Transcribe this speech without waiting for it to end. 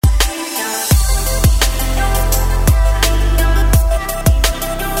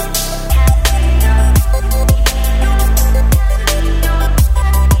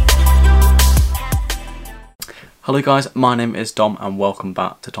Hello guys, my name is Dom and welcome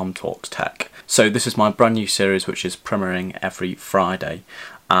back to DomTalksTech. So this is my brand new series which is premiering every Friday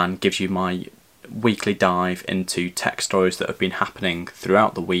and gives you my weekly dive into tech stories that have been happening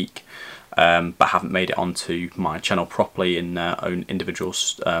throughout the week but haven't made it onto my channel properly in their own individual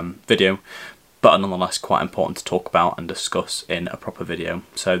video, but are nonetheless quite important to talk about and discuss in a proper video.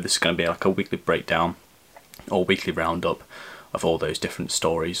 So this is going to be like a weekly breakdown or weekly roundup of all those different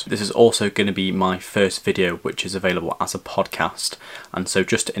stories. This is also going to be my first video which is available as a podcast, and so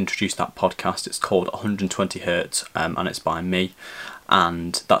just to introduce that podcast, it's called 120Hz and it's by me,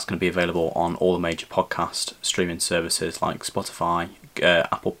 and that's going to be available on all the major podcast streaming services like Spotify,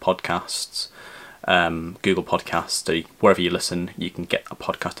 Apple Podcasts, Google Podcasts. Wherever you listen you can get a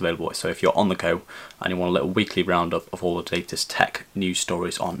podcast available, so if you're on the go and you want a little weekly roundup of all the latest tech news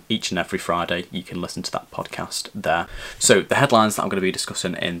stories on each and every Friday, you can listen to that podcast there. So the headlines that I'm going to be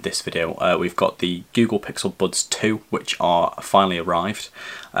discussing in this video, we've got the Google Pixel Buds 2 which are finally arrived,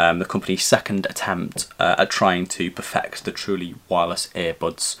 the company's second attempt at trying to perfect the truly wireless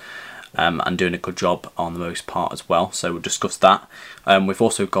earbuds, and doing a good job on the most part as well, so we'll discuss that. We've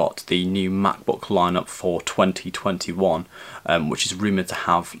also got the new MacBook lineup for 2021, which is rumoured to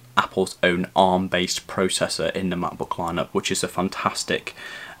have Apple's own ARM-based processor in the MacBook lineup, which is a fantastic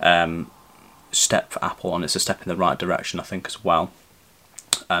step for Apple, and it's a step in the right direction I think as well.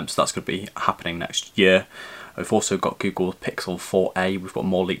 So that's going to be happening next year. We've also got Google Pixel 4a, we've got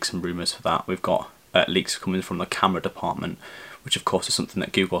more leaks and rumours for that. We've got leaks coming from the camera department, which of course is something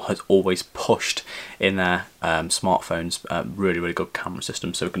that Google has always pushed in their smartphones, really good camera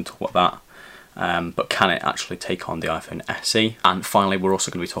system, so we can talk about that. But can it actually take on the iPhone SE? And finally we're also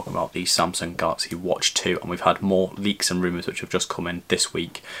going to be talking about the Samsung Galaxy Watch 2, and we've had more leaks and rumours which have just come in this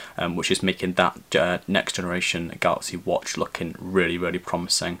week, which is making that next generation Galaxy Watch looking really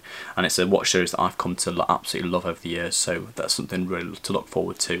promising, and it's a watch series that I've come to absolutely love over the years, so that's something really to look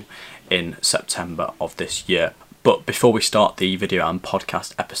forward to in September of this year. But before we start the video and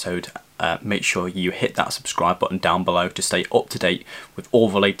podcast episode, make sure you hit that subscribe button down below to stay up to date with all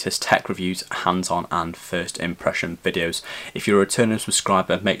the latest tech reviews, hands-on and first impression videos. If you're a returning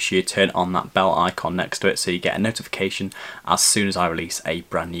subscriber, make sure you turn on that bell icon next to it so you get a notification as soon as I release a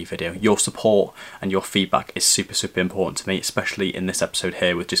brand new video. Your support and your feedback is super important to me, especially in this episode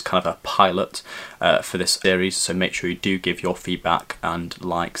here with just kind of a pilot for this series, so make sure you do give your feedback and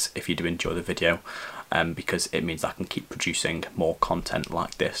likes if you do enjoy the video. Because it means I can keep producing more content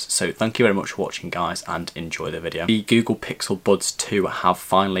like this. So thank you very much for watching guys, and enjoy the video. The Google Pixel Buds 2 have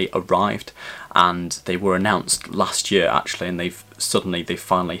finally arrived, and they were announced last year actually, and they've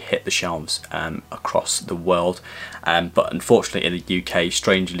finally hit the shelves across the world, but unfortunately in the UK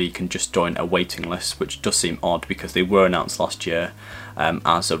strangely you can just join a waiting list, which does seem odd because they were announced last year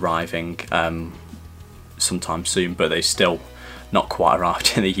as arriving sometime soon, but they still not quite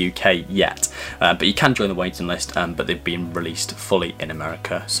arrived in the UK yet, but you can join the waiting list, but they've been released fully in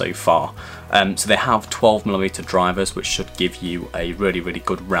America so far. So they have 12mm drivers which should give you a really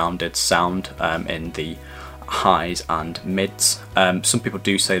good rounded sound in the highs and mids. Some people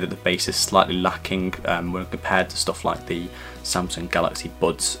do say that the bass is slightly lacking when compared to stuff like the Samsung Galaxy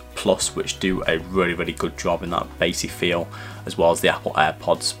Buds Plus, which do a really good job in that bassy feel, as well as the Apple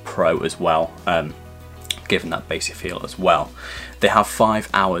AirPods Pro as well, given that bassy feel as well. They have 5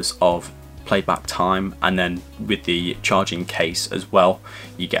 hours of playback time, and then with the charging case as well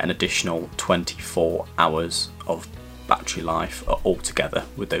you get an additional 24 hours of battery life altogether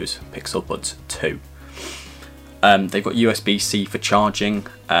with those Pixel Buds 2. They've got USB-C for charging,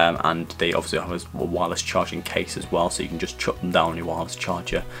 and they obviously have a wireless charging case as well, so you can just chuck them down on your wireless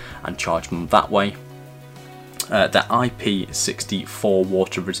charger and charge them that way. They're IP64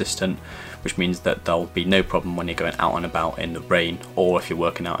 water resistant, which means that there'll be no problem when you're going out and about in the rain, or if you're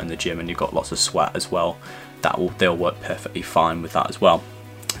working out in the gym and you've got lots of sweat as well. They'll work perfectly fine with that as well.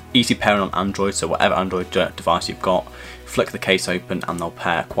 Easy pairing on Android, so whatever Android device you've got, flick the case open and they'll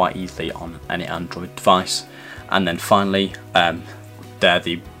pair quite easily on any Android device. And then finally, they're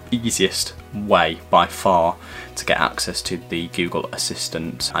the easiest way by far to get access to the Google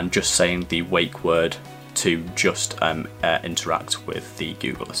Assistant, and just saying the wake word to just interact with the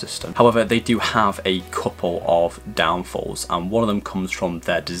Google Assistant. However, they do have a couple of downfalls, and one of them comes from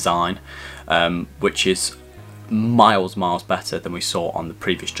their design, which is miles better than we saw on the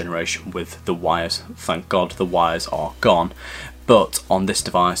previous generation with the wires. Thank God the wires are gone. But on this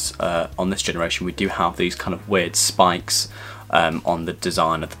device, on this generation, we do have these kind of weird spikes on the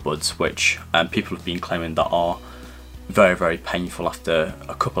design of the buds, which people have been claiming that are very painful after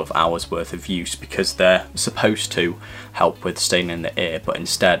a couple of hours worth of use, because they're supposed to help with staying in the ear, but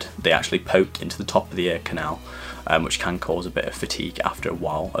instead they actually poke into the top of the ear canal which can cause a bit of fatigue after a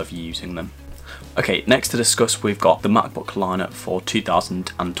while of using them. Okay, next to discuss, we've got the MacBook lineup for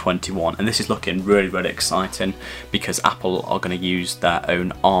 2021, and this is looking really exciting because Apple are going to use their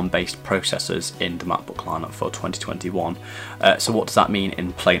own ARM-based processors in the MacBook lineup for 2021. So what does that mean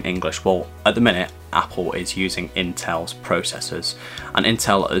in plain English? Well, at the minute, Apple is using Intel's processors, and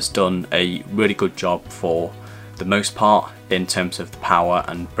Intel has done a really good job for the most part in terms of the power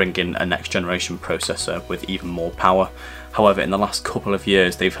and bringing a next generation processor with even more power. However, in the last couple of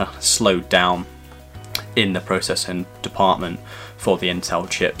years, they've slowed down in the processing department for the Intel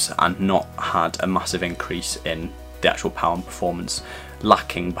chips and not had a massive increase in the actual power and performance,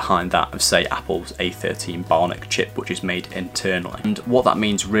 lacking behind that of, say, Apple's A13 Bionic chip, which is made internally. And what that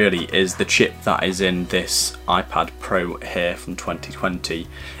means really is the chip that is in this iPad Pro here from 2020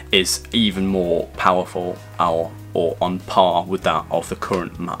 is even more powerful or on par with that of the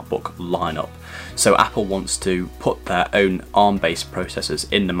current MacBook lineup. So Apple wants to put their own ARM-based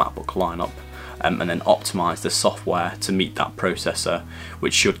processors in the MacBook lineup and then optimize the software to meet that processor,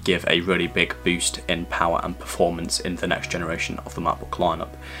 which should give a really big boost in power and performance in the next generation of the MacBook lineup.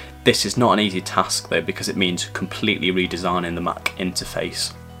 This is not an easy task though, because it means completely redesigning the Mac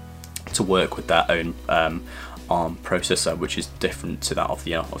interface to work with their own ARM processor, which is different to that of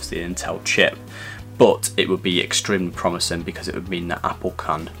the Intel chip. But it would be extremely promising because it would mean that Apple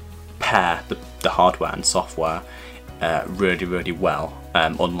can pair the hardware and software really well,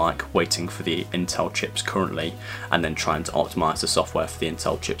 unlike waiting for the Intel chips currently and then trying to optimize the software for the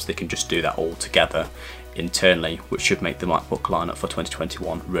Intel chips. They can just do that all together internally, which should make the MacBook lineup for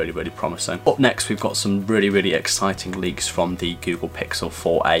 2021 really promising. Up next, we've got some really exciting leaks from the Google Pixel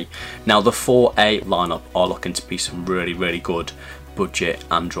 4a. Now, the 4a lineup are looking to be some really good budget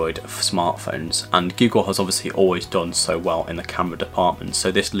Android smartphones, and Google has obviously always done so well in the camera department,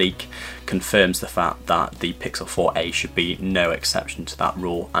 so this leak confirms the fact that the Pixel 4a should be no exception to that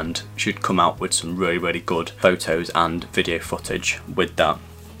rule and should come out with some really good photos and video footage with that.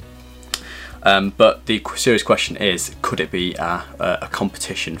 But the serious question is, could it be a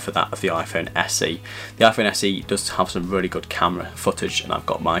competition for that of the iPhone SE? The iPhone SE does have some really good camera footage, and I've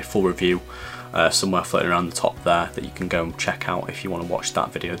got my full review somewhere floating around the top there that you can go and check out if you want to watch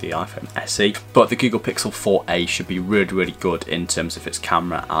that video of the iPhone SE. But the Google Pixel 4a should be really good in terms of its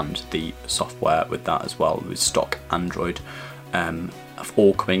camera and the software with that as well, with stock Android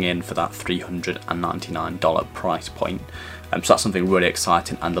all coming in for that $399 price point. So that's something really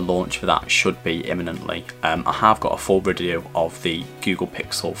exciting, and the launch for that should be imminently. I have got a full video of the Google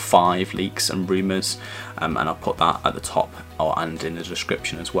Pixel 5 leaks and rumours, and I'll put that at the top and in the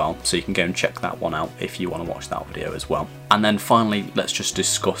description as well, so you can go and check that one out if you want to watch that video as well. And then finally, let's just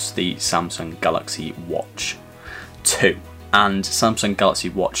discuss the Samsung Galaxy Watch 2. And Samsung Galaxy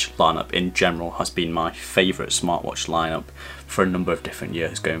Watch lineup in general has been my favourite smartwatch lineup for a number of different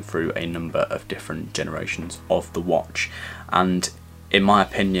years, going through a number of different generations of the watch. And in my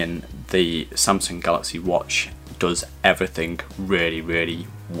opinion, the Samsung Galaxy Watch does everything really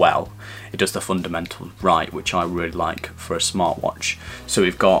well. It does the fundamentals right, which I really like for a smartwatch. So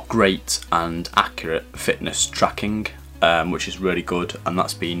we've got great and accurate fitness tracking, which is really good, and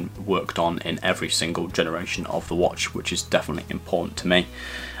that's been worked on in every single generation of the watch, which is definitely important to me.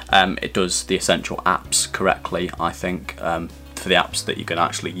 It does the essential apps correctly, I think, for the apps that you can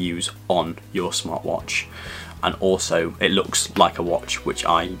actually use on your smartwatch, and also it looks like a watch, which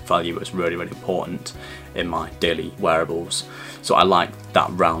I value as really important in my daily wearables. So I like that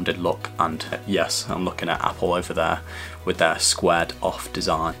rounded look, and yes, I'm looking at Apple over there with their squared off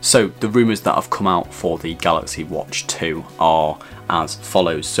design. So the rumours that have come out for the Galaxy Watch 2 are as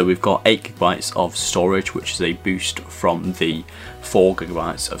follows. So we've got 8GB of storage, which is a boost from the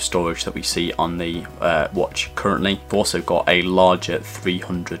 4GB of storage that we see on the watch currently. We've also got a larger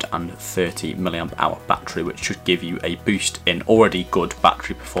 330 mAh battery, which should give you a boost in already good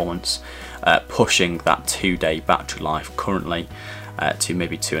battery performance, pushing that 2-day battery life currently to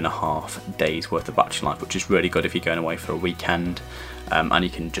maybe 2.5 days worth of battery life, which is really good if you're going away for a weekend and you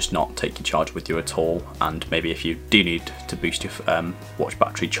can just not take your charger with you at all. And maybe if you do need to boost your watch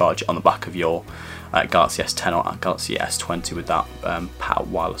battery, charge it on the back of your Galaxy S10 or Galaxy S20 with that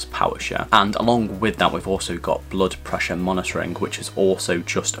wireless power share. And along with that, we've also got blood pressure monitoring, which is also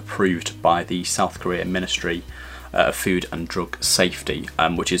just approved by the South Korea Ministry of Food and Drug Safety,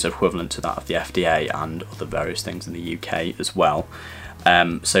 which is equivalent to that of the FDA and other various things in the UK as well.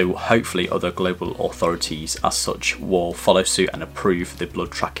 So hopefully other global authorities as such will follow suit and approve the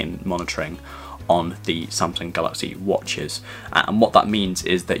blood tracking monitoring on the Samsung Galaxy watches. And what that means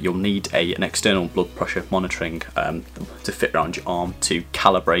is that you'll need an external blood pressure monitoring to fit around your arm to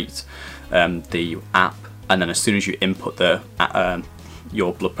calibrate the app and then as soon as you input the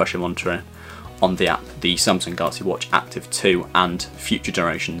your blood pressure monitor on the app, the Samsung Galaxy Watch Active 2 and future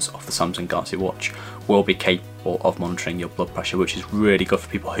generations of the Samsung Galaxy Watch will be capable of monitoring your blood pressure, which is really good for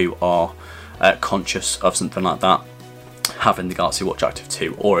people who are conscious of something like that. Having the Galaxy Watch Active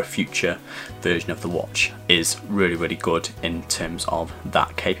 2 or a future version of the watch is really good in terms of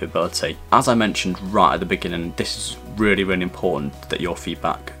that capability. As I mentioned right at the beginning, this is really important that your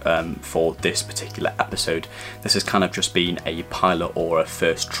feedback for this particular episode. This has kind of just been a pilot or a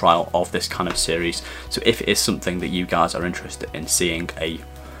first trial of this kind of series, so if it is something that you guys are interested in seeing a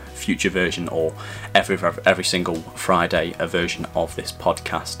future version, or every single Friday a version of this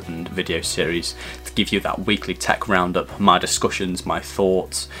podcast and video series to give you that weekly tech roundup, my discussions, my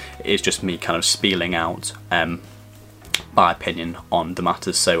thoughts, it is just me kind of spieling out my opinion on the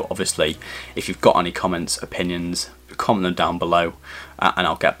matters. So obviously if you've got any comments, opinions, comment them down below and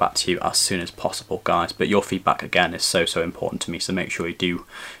I'll get back to you as soon as possible, guys. But your feedback again is so important to me, so make sure you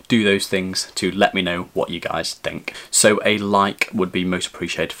do those things to let me know what you guys think. So a like would be most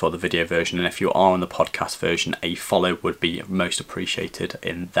appreciated for the video version, and if you are on the podcast version, a follow would be most appreciated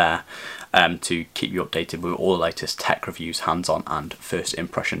in there to keep you updated with all the latest tech reviews, hands-on and first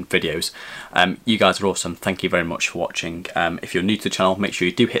impression videos. You guys are awesome, thank you very much for watching. If you're new to the channel, make sure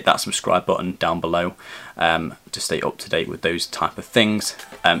you do hit that subscribe button down below to stay up to date with those type of things.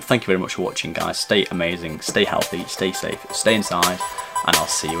 Thank you very much for watching, guys. Stay amazing, stay healthy, stay safe, stay inside, and I'll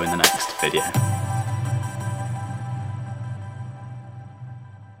see you in the next video.